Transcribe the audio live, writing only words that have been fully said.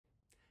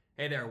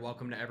Hey there,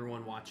 welcome to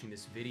everyone watching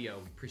this video.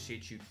 We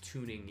appreciate you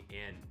tuning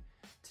in.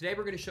 Today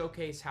we're going to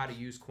showcase how to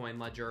use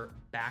CoinLedger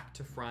back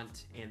to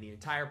front and the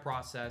entire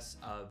process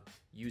of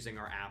using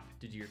our app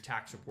to do your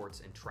tax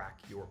reports and track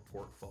your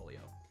portfolio.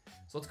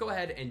 So let's go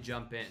ahead and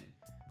jump in.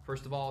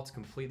 First of all, it's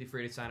completely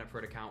free to sign up for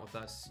an account with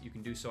us. You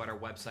can do so at our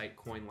website,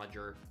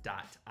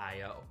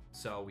 coinledger.io.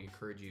 So we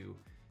encourage you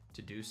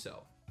to do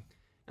so.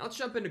 Now let's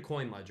jump into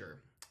CoinLedger.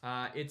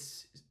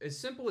 It's as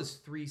simple as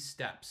 3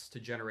 steps to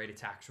generate a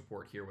tax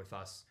report here with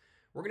us.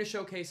 We're going to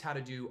showcase how to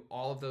do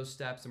all of those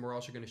steps, and we're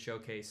also going to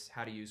showcase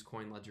how to use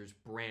CoinLedger's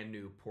brand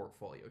new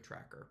portfolio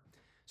tracker.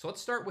 So let's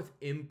start with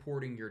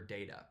importing your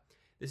data.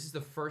 This is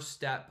the first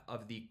step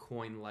of the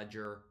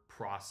CoinLedger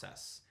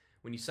process.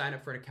 When you sign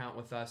up for an account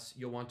with us,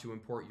 you'll want to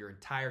import your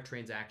entire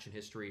transaction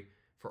history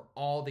for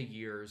all the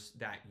years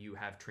that you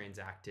have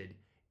transacted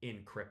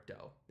in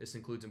crypto. This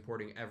includes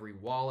importing every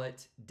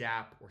wallet,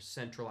 dApp, or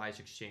centralized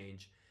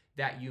exchange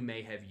that you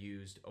may have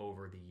used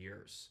over the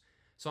years.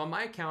 So on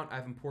my account,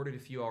 I've imported a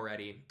few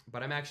already,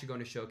 but I'm actually going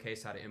to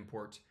showcase how to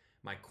import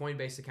my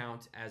Coinbase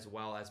account as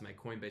well as my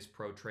Coinbase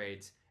Pro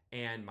trades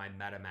and my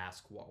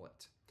MetaMask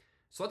wallet.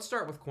 So let's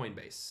start with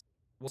Coinbase.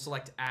 We'll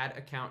select Add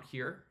Account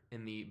here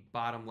in the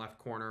bottom left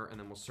corner, and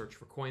then we'll search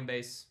for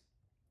Coinbase.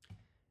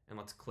 And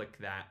let's click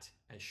that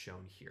as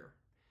shown here.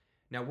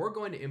 Now we're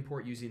going to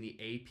import using the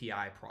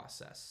API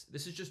process.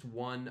 This is just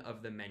one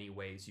of the many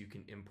ways you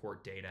can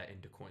import data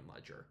into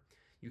CoinLedger.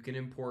 You can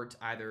import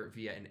either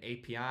via an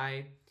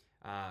API,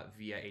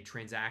 via a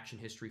transaction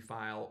history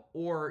file,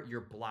 or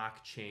your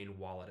blockchain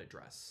wallet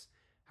address.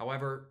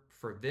 However,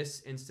 for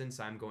this instance,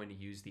 I'm going to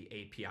use the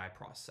API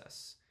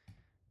process.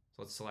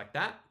 So let's select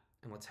that,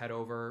 and let's head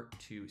over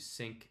to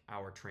sync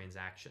our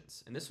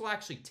transactions. And this will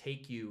actually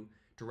take you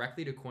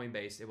directly to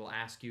Coinbase. It will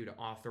ask you to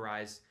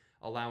authorize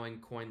allowing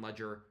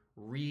CoinLedger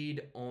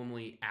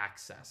read-only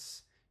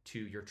access to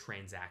your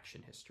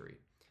transaction history.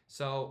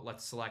 So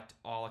let's select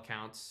all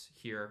accounts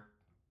here,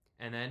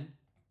 and then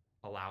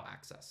allow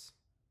access.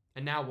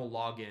 And now we'll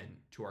log in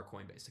to our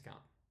Coinbase account.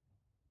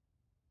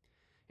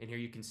 And here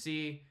you can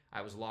see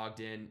I was logged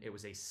in. It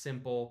was a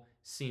simple,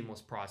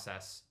 seamless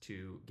process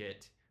to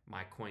get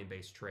my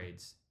Coinbase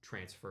trades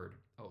transferred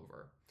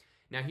over.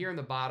 Now here in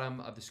the bottom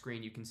of the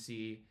screen, you can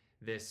see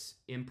this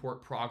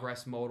import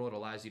progress modal. It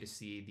allows you to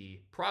see the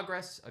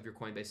progress of your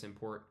Coinbase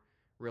import.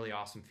 Really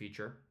awesome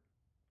feature.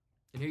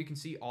 And here you can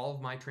see all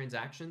of my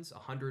transactions,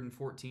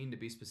 114 to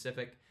be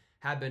specific,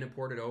 have been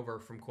imported over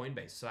from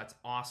Coinbase. So that's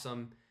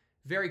awesome.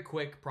 Very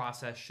quick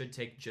process, should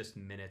take just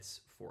minutes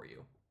for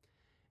you.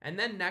 And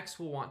then next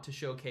we'll want to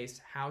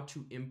showcase how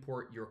to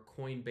import your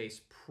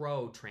Coinbase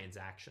Pro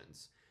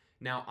transactions.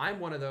 Now I'm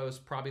one of those,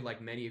 probably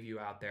like many of you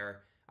out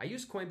there. I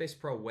used Coinbase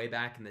Pro way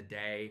back in the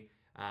day,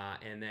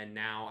 and then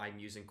now I'm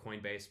using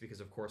Coinbase because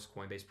of course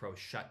Coinbase Pro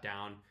shut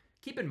down.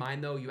 Keep in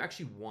mind though, you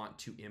actually want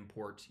to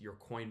import your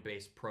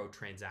Coinbase Pro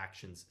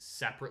transactions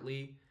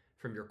separately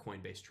from your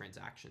Coinbase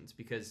transactions,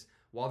 because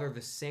while they're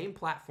the same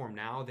platform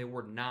now, they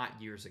were not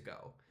years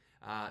ago.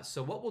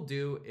 So what we'll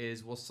do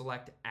is we'll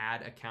select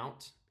Add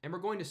Account, and we're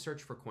going to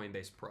search for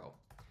Coinbase Pro.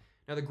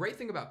 Now the great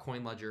thing about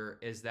CoinLedger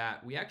is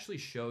that we actually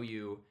show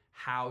you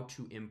how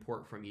to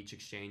import from each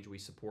exchange we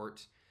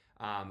support.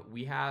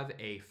 We have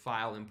a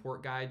file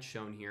import guide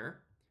shown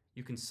here.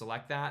 You can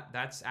select that.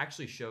 That's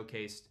actually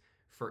showcased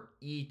for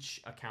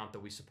each account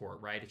that we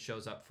support, right? It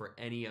shows up for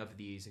any of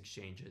these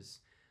exchanges.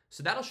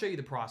 So that'll show you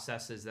the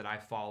processes that I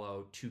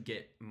follow to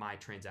get my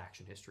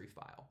transaction history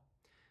file.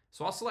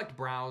 So I'll select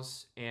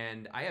Browse,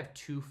 and I have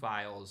 2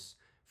 files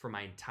for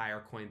my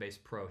entire Coinbase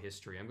Pro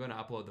history. I'm going to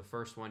upload the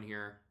first one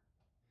here.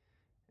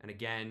 And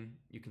again,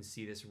 you can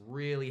see this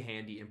really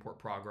handy import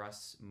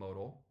progress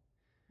modal.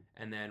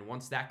 And then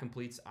once that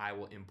completes, I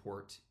will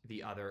import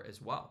the other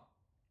as well.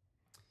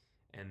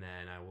 And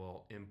then I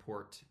will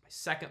import my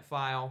second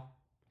file.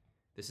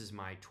 This is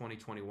my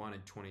 2021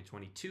 and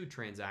 2022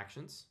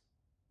 transactions.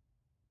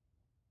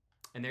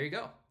 And there you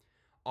go.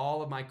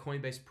 All of my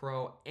Coinbase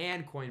Pro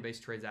and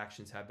Coinbase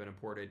transactions have been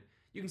imported.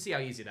 You can see how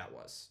easy that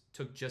was.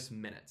 Took just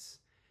minutes.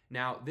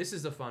 Now, this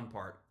is the fun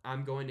part.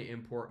 I'm going to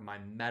import my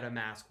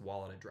MetaMask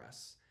wallet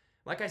address.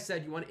 Like I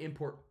said, you want to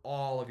import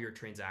all of your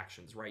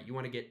transactions, right? You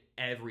want to get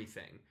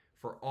everything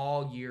for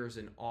all years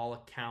and all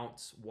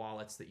accounts,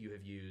 wallets that you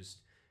have used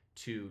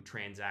to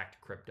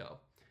transact crypto.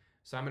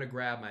 So I'm going to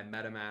grab my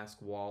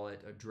MetaMask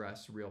wallet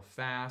address real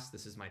fast.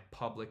 This is my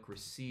public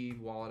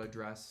receive wallet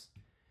address.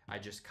 I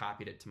just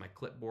copied it to my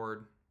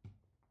clipboard.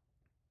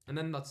 And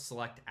then let's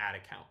select Add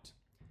Account.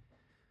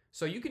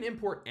 So you can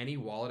import any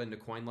wallet into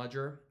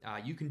CoinLedger.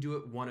 You can do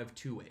it one of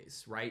 2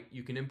 ways, right?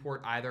 You can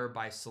import either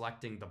by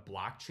selecting the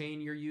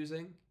blockchain you're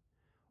using,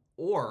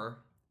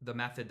 or the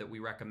method that we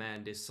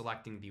recommend is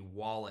selecting the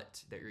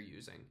wallet that you're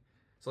using.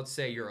 So let's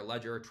say you're a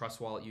Ledger, Trust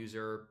Wallet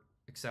user,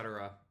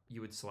 etc. You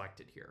would select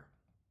it here.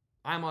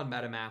 I'm on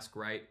MetaMask,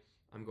 right?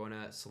 I'm going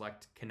to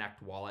select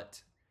Connect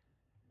Wallet.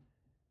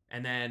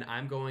 And then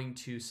I'm going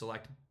to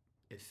select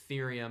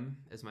Ethereum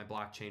as my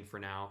blockchain for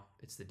now.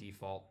 It's the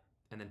default.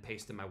 And then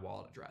paste in my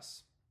wallet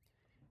address.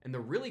 And the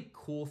really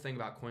cool thing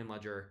about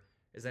CoinLedger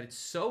is that it's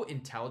so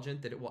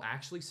intelligent that it will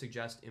actually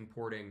suggest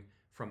importing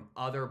from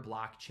other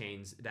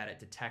blockchains that it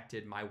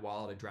detected my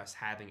wallet address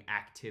having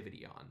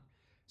activity on.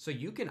 So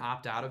you can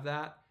opt out of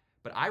that,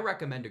 but I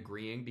recommend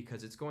agreeing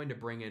because it's going to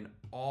bring in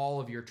all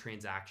of your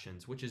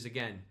transactions, which is,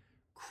 again,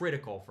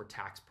 critical for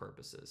tax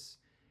purposes.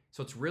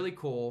 So it's really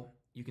cool.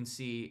 You can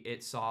see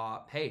it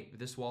saw, hey,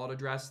 this wallet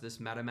address, this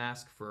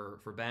MetaMask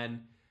for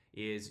Ben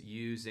is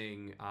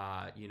using,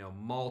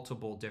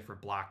 multiple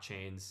different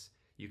blockchains.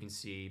 You can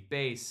see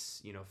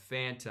Base,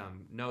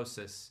 Phantom,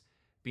 Gnosis,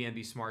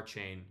 BNB Smart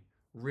Chain.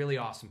 Really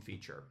awesome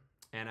feature.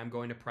 And I'm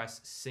going to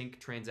press sync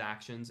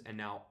transactions, and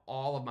now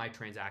all of my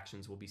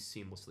transactions will be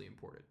seamlessly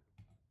imported.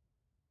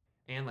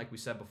 And like we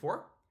said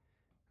before,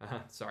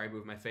 sorry, I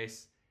moved my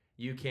face.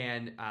 You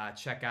can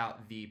check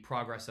out the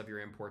progress of your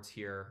imports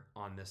here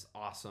on this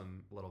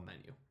awesome little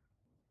menu.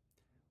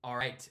 All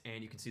right,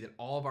 and you can see that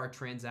all of our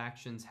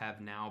transactions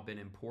have now been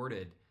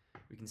imported.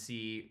 We can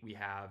see we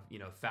have,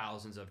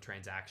 thousands of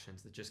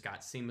transactions that just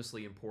got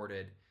seamlessly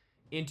imported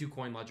into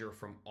CoinLedger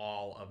from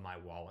all of my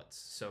wallets.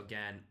 So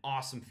again,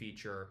 awesome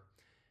feature.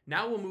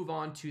 Now we'll move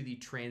on to the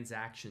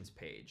transactions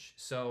page.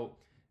 So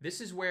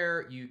this is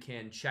where you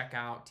can check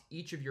out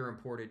each of your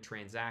imported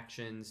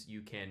transactions.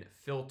 You can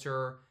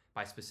filter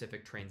by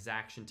specific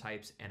transaction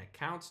types and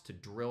accounts to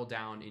drill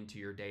down into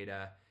your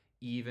data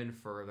even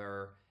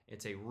further.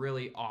 It's a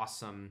really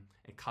awesome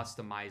and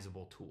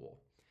customizable tool.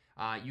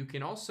 You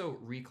can also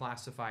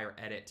reclassify or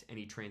edit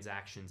any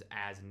transactions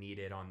as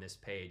needed on this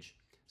page.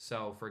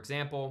 So for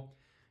example,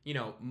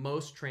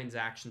 most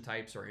transaction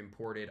types are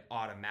imported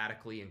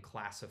automatically and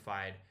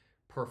classified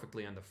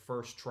perfectly on the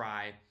first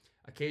try.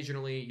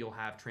 Occasionally, you'll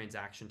have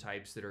transaction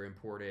types that are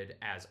imported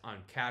as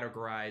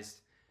uncategorized.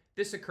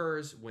 This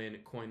occurs when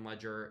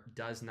CoinLedger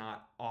does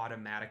not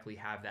automatically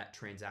have that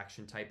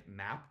transaction type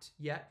mapped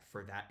yet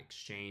for that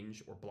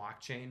exchange or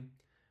blockchain,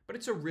 but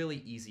it's a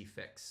really easy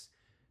fix.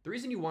 The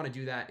reason you want to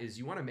do that is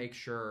you want to make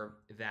sure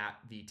that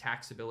the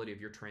taxability of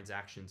your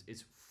transactions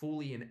is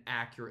fully and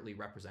accurately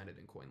represented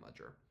in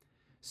CoinLedger.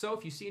 So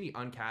if you see any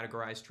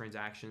uncategorized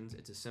transactions,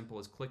 it's as simple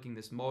as clicking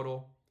this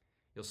modal.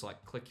 You'll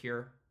select click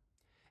here,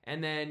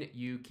 and then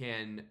you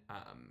can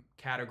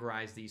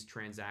categorize these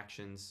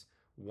transactions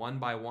one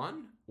by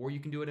one, or you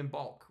can do it in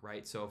bulk,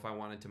 right? So if I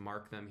wanted to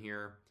mark them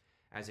here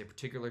as a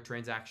particular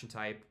transaction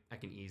type, I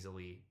can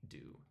easily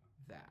do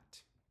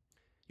that.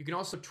 You can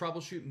also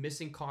troubleshoot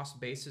missing cost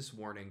basis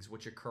warnings,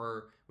 which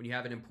occur when you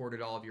haven't imported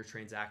all of your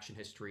transaction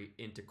history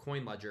into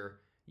CoinLedger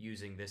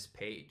using this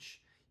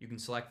page. You can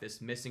select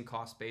this missing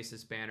cost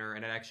basis banner,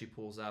 and it actually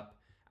pulls up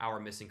our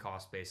missing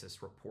cost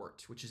basis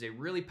report, which is a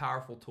really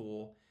powerful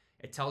tool.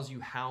 It tells you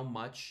how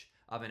much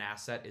of an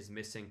asset is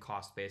missing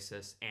cost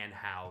basis and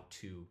how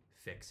to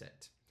fix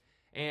it.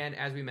 And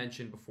as we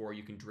mentioned before,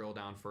 you can drill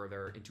down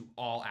further into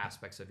all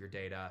aspects of your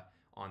data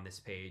on this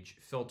page,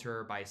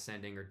 filter by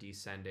ascending or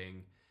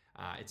descending.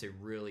 It's a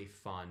really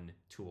fun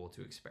tool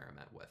to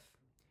experiment with.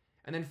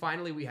 And then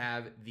finally, we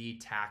have the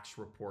tax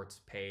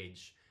reports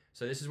page.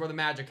 So this is where the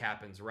magic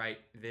happens, right?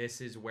 This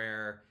is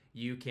where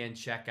you can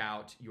check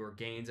out your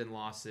gains and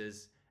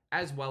losses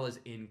as well as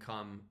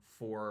income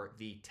for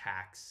the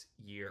tax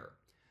year.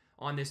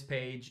 On this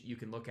page, you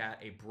can look at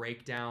a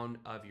breakdown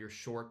of your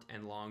short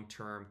and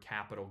long-term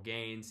capital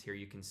gains. Here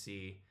you can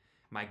see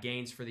my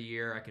gains for the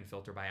year. I can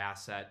filter by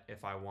asset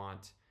if I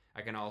want.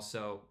 I can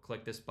also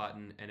click this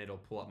button and it'll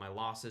pull up my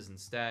losses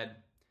instead.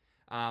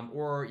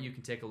 Or you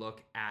can take a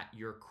look at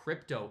your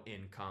crypto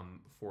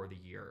income for the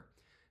year.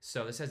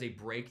 So this has a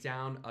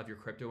breakdown of your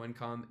crypto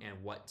income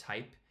and what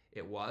type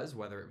it was,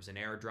 whether it was an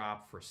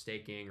airdrop for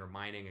staking or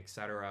mining,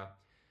 etc.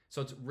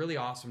 So it's really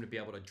awesome to be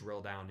able to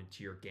drill down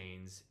into your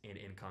gains and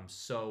income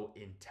so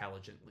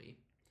intelligently.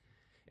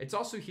 It's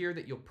also here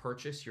that you'll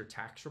purchase your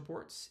tax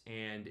reports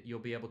and you'll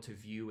be able to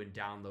view and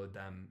download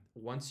them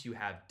once you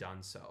have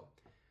done so.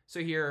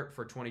 So here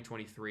for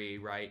 2023,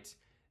 right,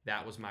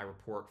 that was my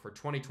report. For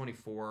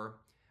 2024,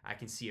 I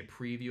can see a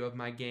preview of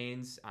my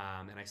gains,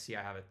 and I see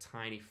I have a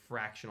tiny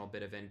fractional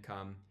bit of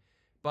income.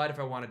 But if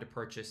I wanted to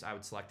purchase, I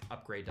would select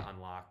upgrade to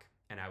unlock,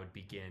 and I would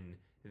begin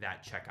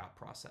that checkout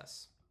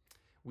process.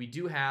 We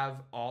do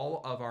have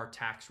all of our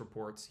tax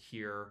reports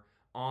here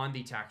on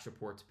the tax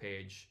reports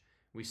page.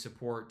 We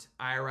support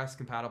IRS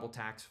compatible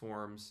tax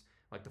forms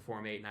like the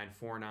Form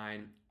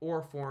 8949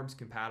 or forms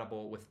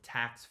compatible with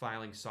tax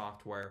filing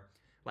software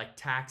like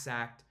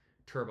TaxAct,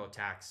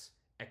 TurboTax,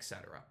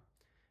 etc.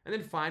 And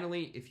then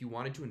finally, if you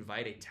wanted to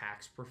invite a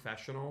tax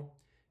professional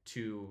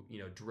to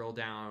drill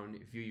down,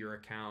 view your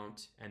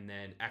account, and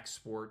then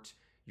export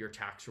your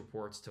tax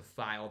reports to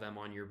file them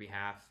on your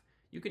behalf,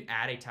 you can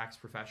add a tax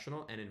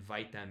professional and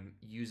invite them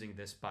using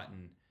this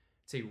button.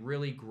 It's a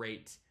really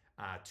great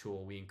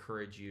tool. We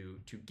encourage you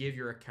to give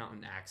your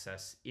accountant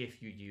access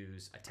if you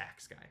use a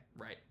tax guy,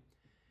 right?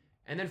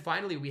 And then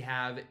finally, we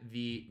have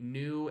the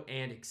new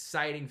and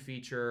exciting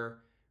feature.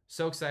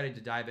 So excited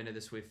to dive into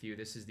this with you.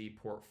 This is the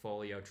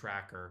portfolio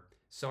tracker.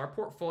 So our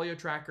portfolio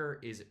tracker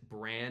is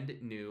brand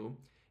new.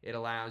 It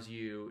allows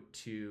you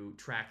to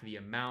track the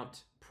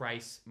amount,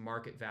 price,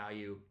 market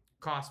value,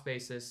 cost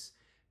basis,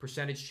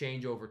 percentage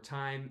change over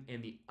time,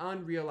 and the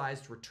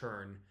unrealized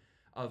return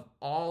of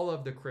all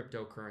of the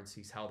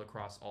cryptocurrencies held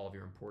across all of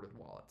your imported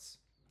wallets.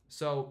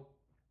 So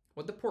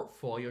what the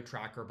portfolio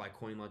tracker by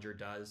CoinLedger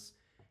does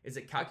is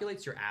it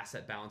calculates your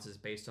asset balances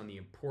based on the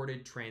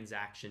imported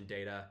transaction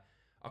data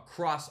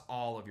across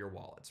all of your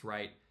wallets,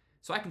 right?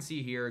 So I can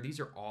see here, these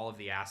are all of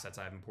the assets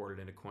I've imported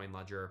into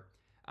CoinLedger,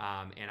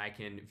 and I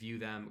can view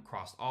them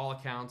across all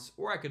accounts,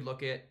 or I could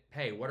look at,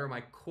 hey, what are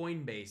my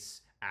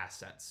Coinbase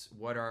assets?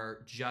 What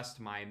are just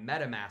my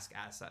MetaMask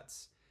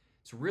assets?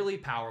 It's really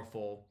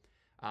powerful,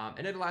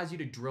 and it allows you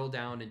to drill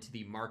down into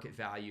the market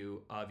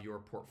value of your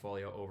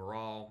portfolio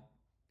overall.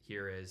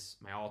 Here is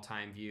my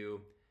all-time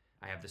view.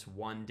 I have this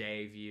 1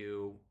 day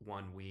view,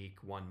 1 week,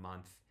 1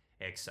 month,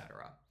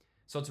 etc.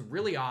 So it's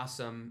really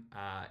awesome.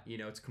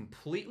 It's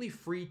completely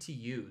free to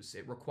use.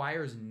 It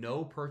requires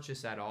no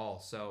purchase at all.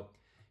 So,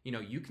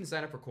 you can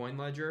sign up for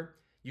CoinLedger.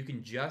 You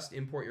can just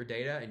import your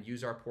data and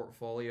use our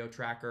portfolio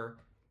tracker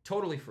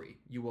totally free.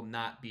 You will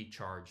not be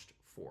charged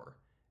for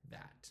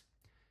that.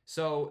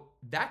 So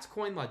that's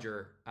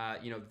CoinLedger.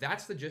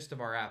 That's the gist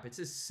of our app. It's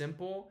as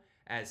simple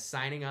as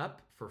signing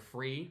up for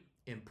free,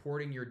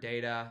 importing your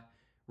data,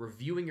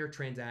 reviewing your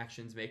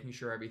transactions, making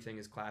sure everything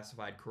is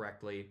classified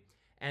correctly,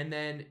 and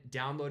then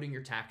downloading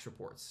your tax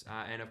reports.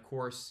 And of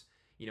course,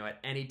 at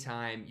any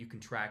time you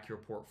can track your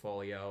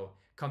portfolio,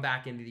 come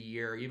back into the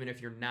year, even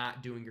if you're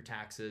not doing your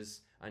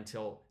taxes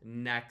until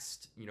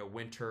next,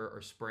 winter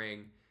or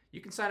spring,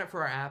 you can sign up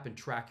for our app and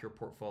track your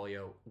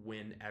portfolio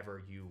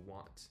whenever you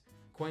want.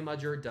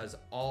 CoinLedger does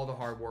all the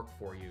hard work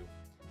for you.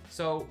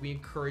 So we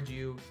encourage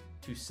you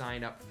to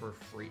sign up for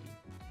free.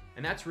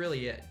 And that's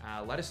really it.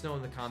 Let us know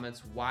in the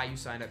comments why you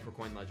signed up for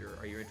CoinLedger.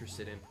 Are you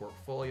interested in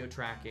portfolio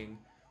tracking,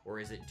 or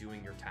is it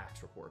doing your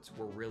tax reports?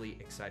 We're really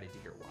excited to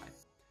hear why.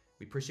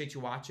 We appreciate you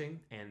watching,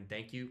 and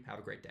thank you. Have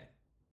a great day.